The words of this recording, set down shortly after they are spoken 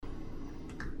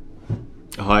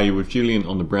Hi, with Julian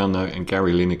on the brown note and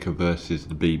Gary Lineker versus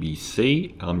the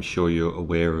BBC. I'm sure you're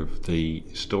aware of the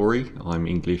story. I'm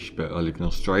English, but I live in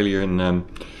Australia, and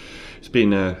it's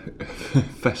been a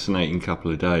fascinating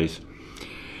couple of days.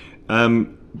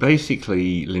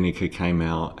 Basically, Lineker came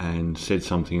out and said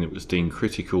something that was deemed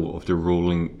critical of the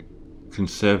ruling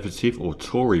Conservative or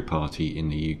Tory party in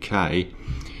the UK.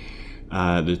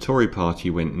 The Tory party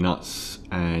went nuts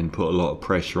and put a lot of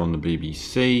pressure on the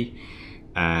BBC,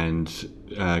 and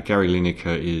Gary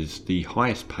Lineker is the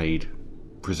highest paid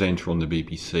presenter on the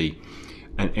BBC,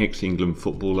 an ex-England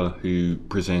footballer who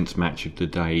presents Match of the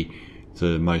Day,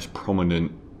 the most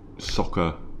prominent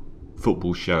soccer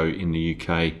football show in the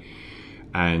UK,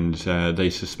 and they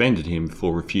suspended him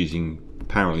for refusing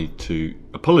apparently to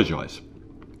apologise.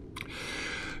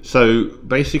 So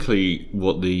basically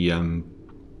what the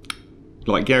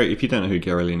Gary, if you don't know who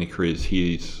Gary Lineker is,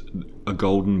 he's a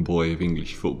golden boy of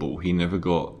English football. He never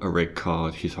got a red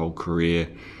card his whole career.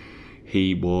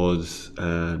 He was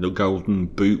the Golden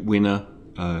Boot winner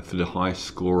for the highest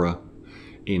scorer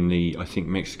in the, I think,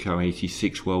 Mexico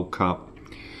 86 World Cup.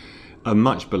 A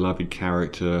much beloved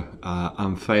character,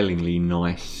 unfailingly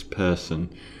nice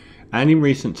person, and in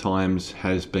recent times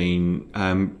has been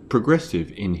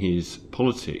progressive in his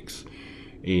politics,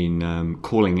 in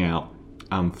calling out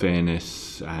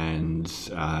unfairness and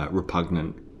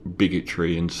repugnant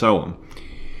bigotry and so on.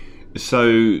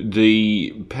 So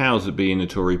the powers that be in the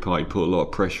Tory party put a lot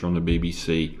of pressure on the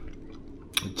BBC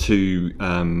to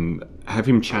have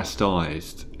him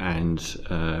chastised, and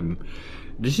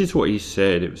this is what he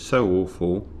said. It was so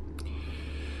awful.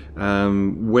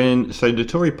 So the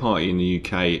Tory party in the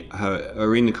UK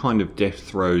are in the kind of death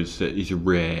throes that is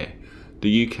rare.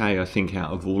 The UK, I think,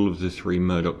 out of all of the three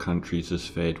Murdoch countries, has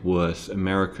fared worse.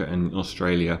 America and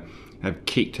Australia have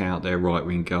kicked out their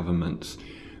right-wing governments,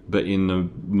 but in the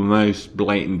most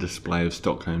blatant display of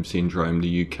Stockholm Syndrome,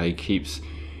 the UK keeps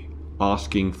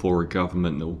asking for a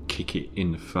government that will kick it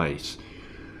in the face.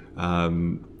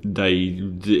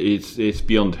 It's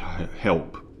beyond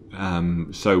help.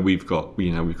 So we've gone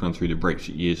through the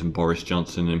Brexit years and Boris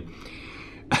Johnson and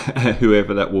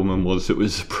whoever that woman was that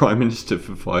was Prime Minister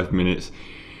for 5 minutes.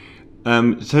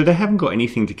 So they haven't got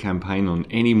anything to campaign on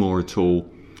anymore at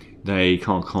all. They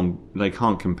can't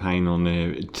campaign on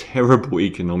their terrible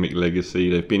economic legacy.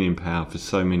 They've been in power for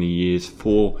so many years,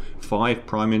 5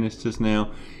 Prime Ministers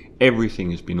now.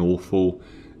 Everything has been awful.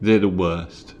 They're the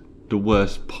worst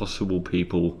possible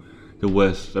people, the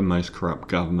worst and most corrupt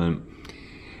government.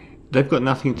 They've got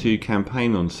nothing to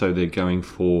campaign on, so they're going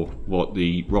for what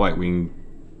the right-wing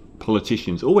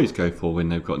politicians always go for when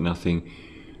they've got nothing: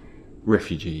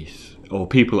 refugees or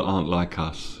people that aren't like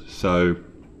us. So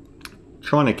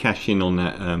trying to cash in on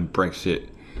that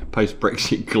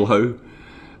post-Brexit glow,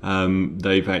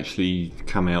 they've actually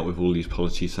come out with all these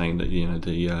policies saying that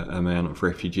the amount of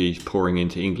refugees pouring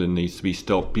into England needs to be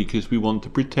stopped because we want to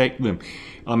protect them.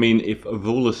 I mean, if of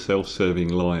all the self-serving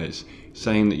liars,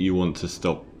 saying that you want to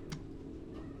stop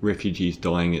refugees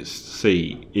dying at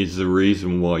sea is the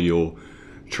reason why you're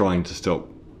trying to stop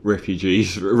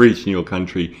refugees reaching your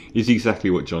country, is exactly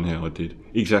what John Howard did,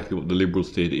 exactly what the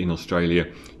Liberals did in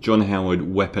Australia. John Howard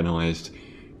weaponised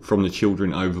from the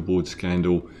children overboard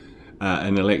scandal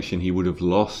an election he would have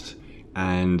lost,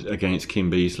 and against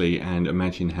Kim Beazley, and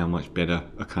imagine how much better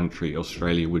a country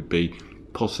Australia would be,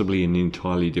 possibly an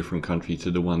entirely different country to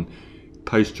the one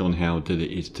post John Howard that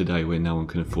it is today, where no one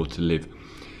can afford to live.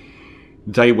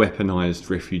 They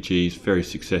weaponised refugees, very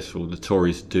successful. The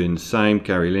Tories are doing the same.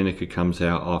 Gary Lineker comes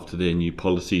out after their new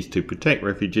policies to protect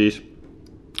refugees.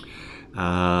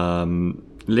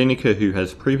 Lineker, who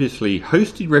has previously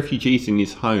hosted refugees in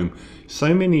his home.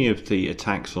 So many of the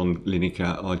attacks on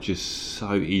Lineker are just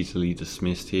so easily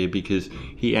dismissed here, because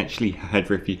he actually had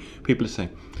refugees. People are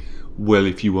saying, well,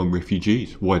 if you want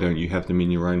refugees, why don't you have them in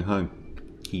your own home?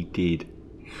 He did.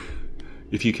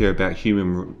 If you care about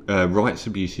human rights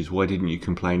abuses, why didn't you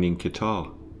complain in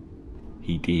Qatar?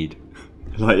 He did.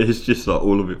 It's just like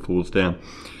all of it falls down.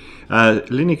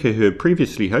 Lineker, who had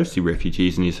previously hosted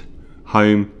refugees in his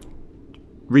home,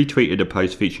 retweeted a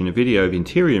post featuring a video of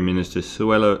Interior Minister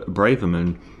Suella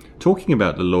Braverman talking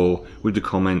about the law with the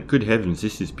comment, "Good heavens,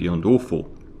 this is beyond awful."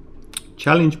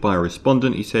 Challenged by a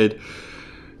respondent, he said,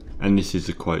 and this is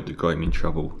the quote that got him in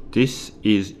trouble, "This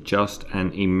is just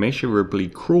an immeasurably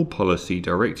cruel policy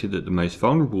directed at the most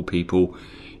vulnerable people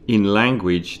in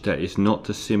language that is not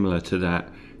dissimilar to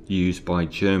that used by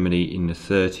Germany in the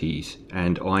 30s,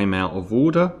 and I'm out of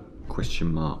order? ?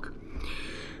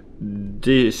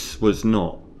 This was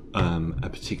not a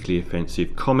particularly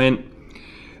offensive comment.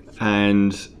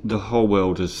 And the whole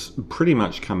world has pretty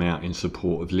much come out in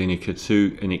support of Lineker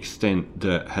to an extent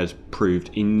that has proved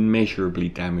immeasurably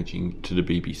damaging to the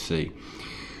BBC.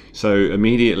 So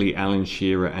immediately Alan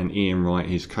Shearer and Ian Wright,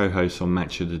 his co-hosts on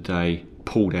Match of the Day,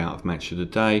 pulled out of Match of the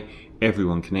Day.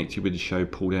 Everyone connected with the show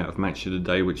pulled out of Match of the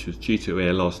Day, which was due to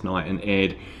air last night and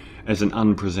aired as an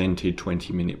unpresented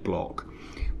 20-minute block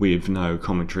with no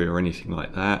commentary or anything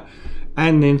like that.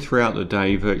 And then throughout the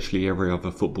day, virtually every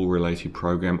other football-related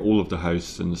programme, all of the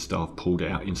hosts and the staff pulled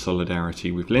out in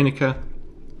solidarity with Lineker.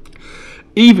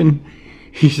 Even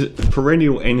his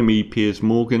perennial enemy, Piers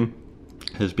Morgan,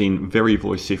 has been very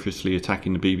vociferously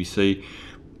attacking the BBC.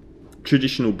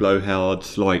 Traditional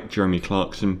blowhards like Jeremy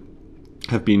Clarkson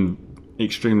have been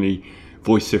extremely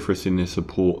vociferous in their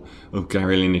support of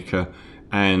Gary Lineker,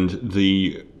 and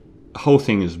the whole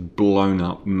thing has blown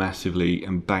up massively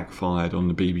and backfired on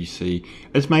the BBC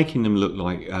as making them look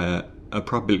like a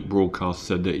public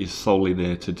broadcaster that is solely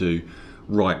there to do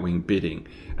right-wing bidding.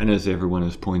 And as everyone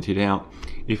has pointed out,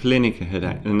 if Lineker had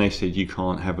and they said you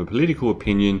can't have a political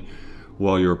opinion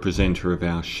while you're a presenter of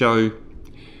our show,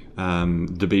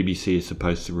 the BBC is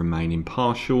supposed to remain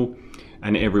impartial,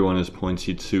 and everyone has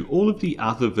pointed to all of the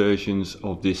other versions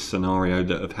of this scenario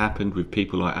that have happened with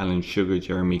people like Alan Sugar,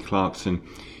 Jeremy Clarkson,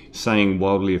 saying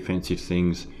wildly offensive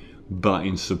things but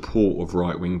in support of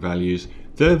right-wing values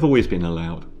that have always been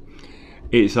allowed.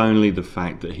 It's only the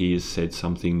fact that he has said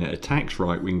something that attacks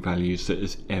right-wing values that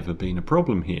has ever been a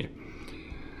problem here.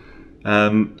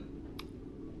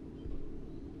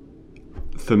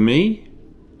 For me,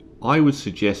 I would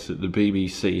suggest that the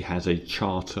BBC has a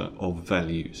charter of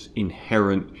values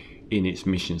inherent in its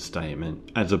mission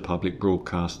statement as a public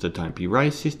broadcaster. Don't be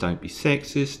racist, don't be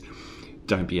sexist,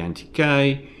 don't be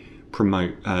anti-gay,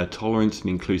 promote tolerance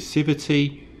and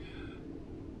inclusivity.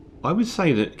 I would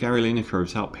say that Gary Lineker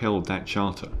has upheld that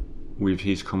charter with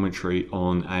his commentary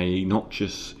on a not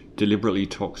just deliberately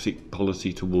toxic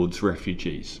policy towards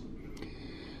refugees.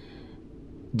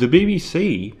 The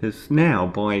BBC has now,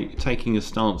 by taking a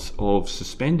stance of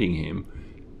suspending him,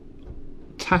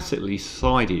 tacitly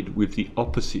sided with the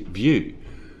opposite view.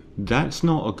 That's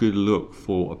not a good look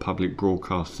for a public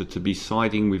broadcaster, to be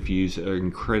siding with views that are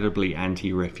incredibly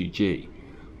anti-refugee.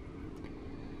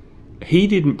 He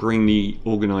didn't bring the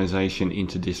organisation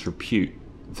into disrepute.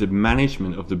 The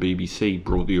management of the BBC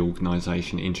brought the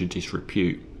organisation into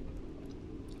disrepute.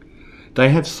 They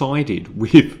have sided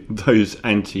with those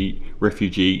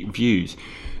anti-refugee views.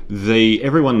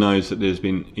 Everyone knows that there's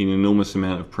been an enormous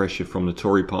amount of pressure from the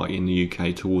Tory party in the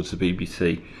UK towards the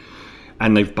BBC,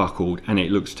 and they've buckled, and it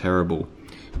looks terrible.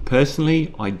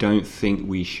 Personally, I don't think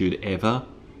we should ever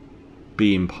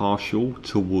be impartial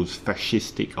towards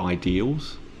fascistic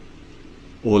ideals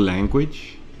or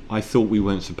language. I thought we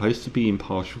weren't supposed to be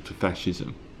impartial to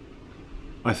fascism.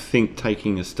 I think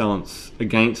taking a stance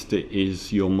against it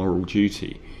is your moral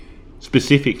duty,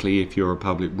 specifically if you're a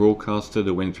public broadcaster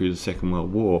that went through the Second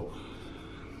World War.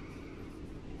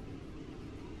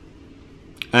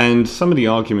 And some of the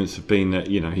arguments have been that,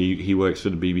 he works for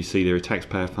the BBC, they're a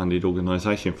taxpayer-funded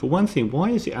organisation. For one thing,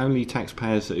 why is it only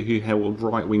taxpayers who hold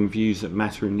right-wing views that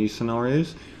matter in these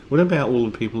scenarios? What about all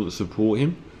the people that support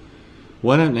him?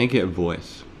 Why don't they get a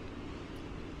voice?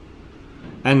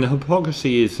 And the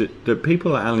hypocrisy is that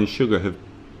people like Alan Sugar have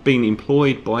been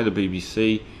employed by the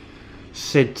BBC,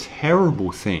 said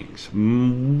terrible things,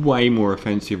 way more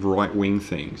offensive right-wing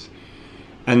things.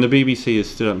 And the BBC has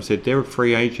stood up and said they're a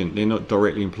free agent, they're not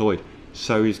directly employed.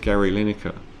 So is Gary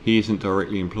Lineker. He isn't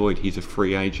directly employed, he's a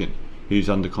free agent who's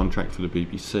under contract for the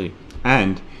BBC.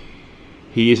 And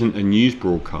he isn't a news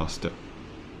broadcaster,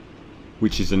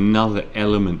 which is another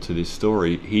element to this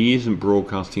story. He isn't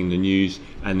broadcasting the news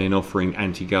and then offering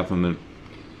anti-government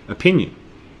opinion.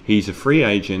 He's a free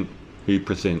agent who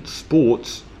presents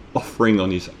sports, offering on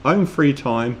his own free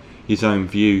time his own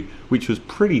view, which was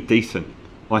pretty decent,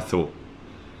 I thought.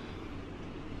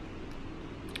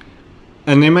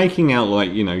 And they're making out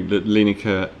like, that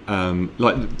Lineker,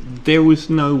 there was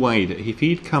no way that if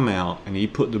he'd come out and he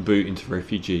put the boot into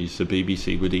refugees, the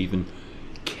BBC would even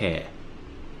care.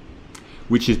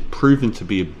 Which is proven to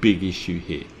be a big issue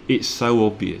here. It's so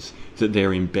obvious that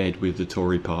they're in bed with the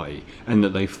Tory party and that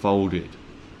they folded.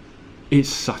 It's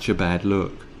such a bad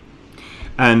look.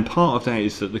 And part of that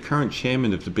is that the current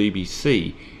chairman of the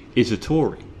BBC is a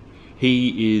Tory.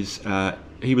 He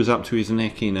was up to his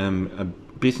neck in a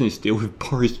business deal with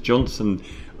Boris Johnson,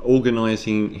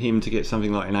 organising him to get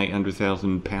something like an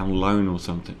 £800,000 loan or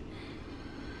something.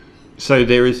 So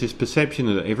there is this perception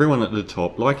that everyone at the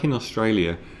top, like in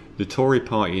Australia, the Tory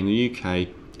party in the UK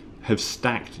have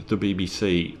stacked the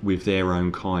BBC with their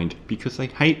own kind because they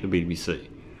hate the BBC.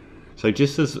 So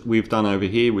just as we've done over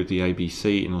here with the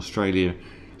ABC in Australia,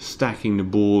 stacking the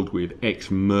board with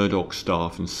ex-Murdoch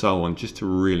staff and so on, just to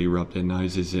really rub their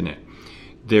noses in it,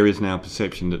 there is now a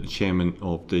perception that the chairman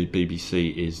of the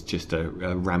BBC is just a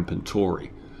rampant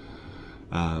Tory.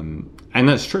 And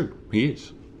that's true, he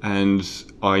is. And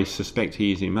I suspect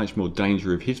he is in much more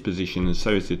danger of his position, and so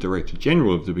is the Director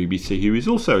General of the BBC, who is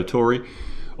also a Tory,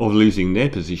 of losing their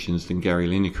positions than Gary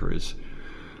Lineker is.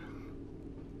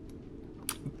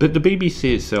 But the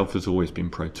BBC itself has always been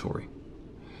pro-Tory.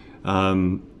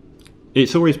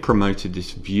 It's always promoted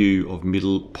this view of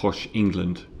middle posh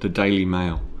England, the Daily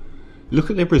Mail. Look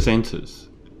at their presenters.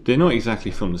 They're not exactly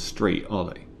from the street, are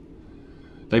they?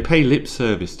 They pay lip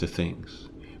service to things.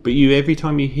 But every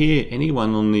time you hear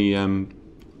anyone on the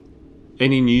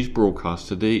any news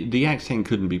broadcaster, the accent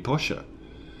couldn't be posher.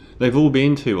 They've all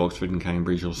been to Oxford and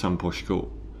Cambridge or some posh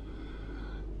school.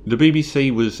 The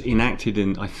BBC was enacted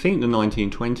in, I think, the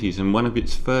 1920s, and one of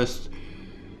its first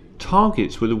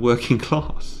targets were the working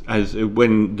class. As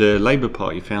when the Labour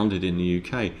Party founded in the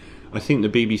UK, I think the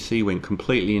BBC went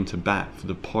completely into bat for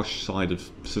the posh side of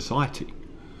society.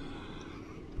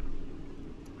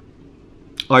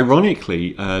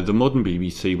 Ironically, the modern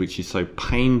BBC, which is so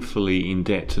painfully in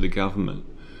debt to the government,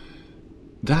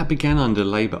 that began under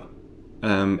Labour.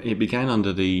 It began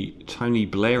under the Tony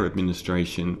Blair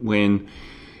administration, when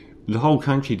the whole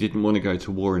country didn't want to go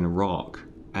to war in Iraq,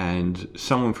 and a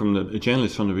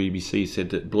journalist from the BBC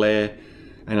said that Blair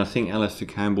and I think Alistair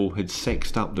Campbell had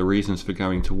sexed up the reasons for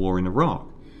going to war in Iraq,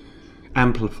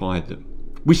 amplified them,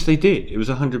 which they did. It was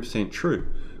 100% true.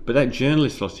 But that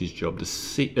journalist lost his job.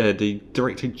 The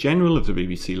Director General of the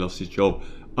BBC lost his job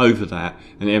over that,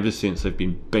 and ever since they've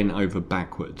been bent over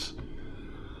backwards.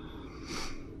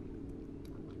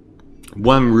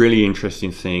 One really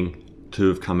interesting thing to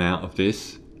have come out of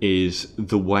this is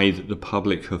the way that the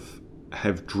public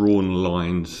have drawn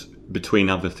lines between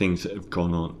other things that have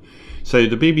gone on. So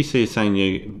the BBC is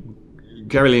saying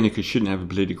Gary Lineker shouldn't have a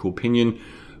political opinion.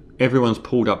 Everyone's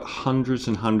pulled up hundreds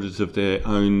and hundreds of their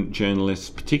own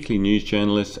journalists, particularly news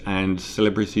journalists and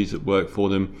celebrities that work for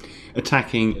them,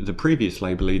 attacking the previous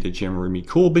Labour leader, Jeremy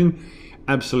Corbyn,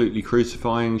 absolutely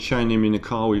crucifying, showing him in a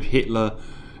car with Hitler,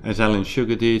 as Alan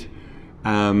Sugar did.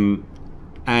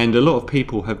 And a lot of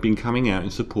people have been coming out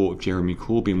in support of Jeremy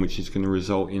Corbyn, which is going to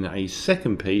result in a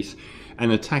second piece,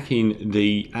 and attacking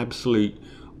the absolute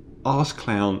arse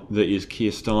clown that is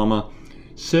Keir Starmer.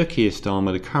 Sir Keir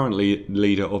Starmer, the current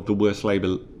leader of the worst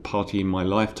Labour Party in my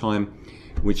lifetime,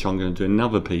 which I'm going to do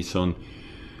another piece on.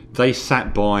 They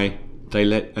sat by, they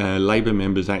let Labour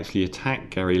members actually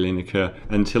attack Gary Lineker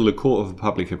until the court of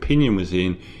public opinion was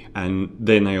in, and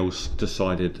then they all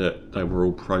decided that they were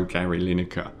all pro-Gary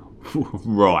Lineker.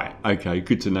 Right, okay,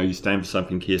 good to know you stand for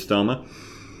something, Keir Starmer.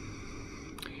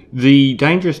 The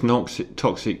dangerous,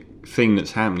 toxic thing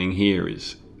that's happening here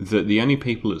is that the only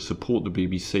people that support the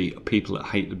BBC are people that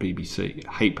hate the BBC,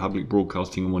 hate public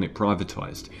broadcasting and want it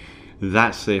privatised.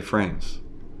 That's their friends.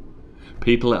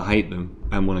 People that hate them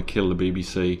and want to kill the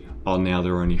BBC are now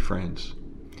their only friends.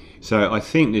 So I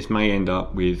think this may end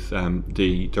up with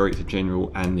the Director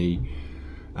General and the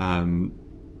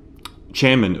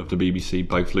Chairman of the BBC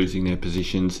both losing their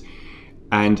positions,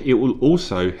 and it will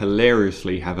also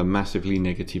hilariously have a massively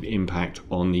negative impact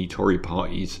on the Tory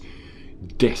party's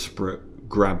desperate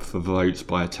grab for votes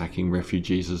by attacking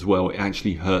refugees as well. It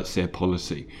actually hurts their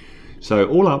policy. So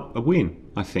all up, a win,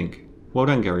 I think. Well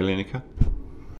done, Gary Lineker.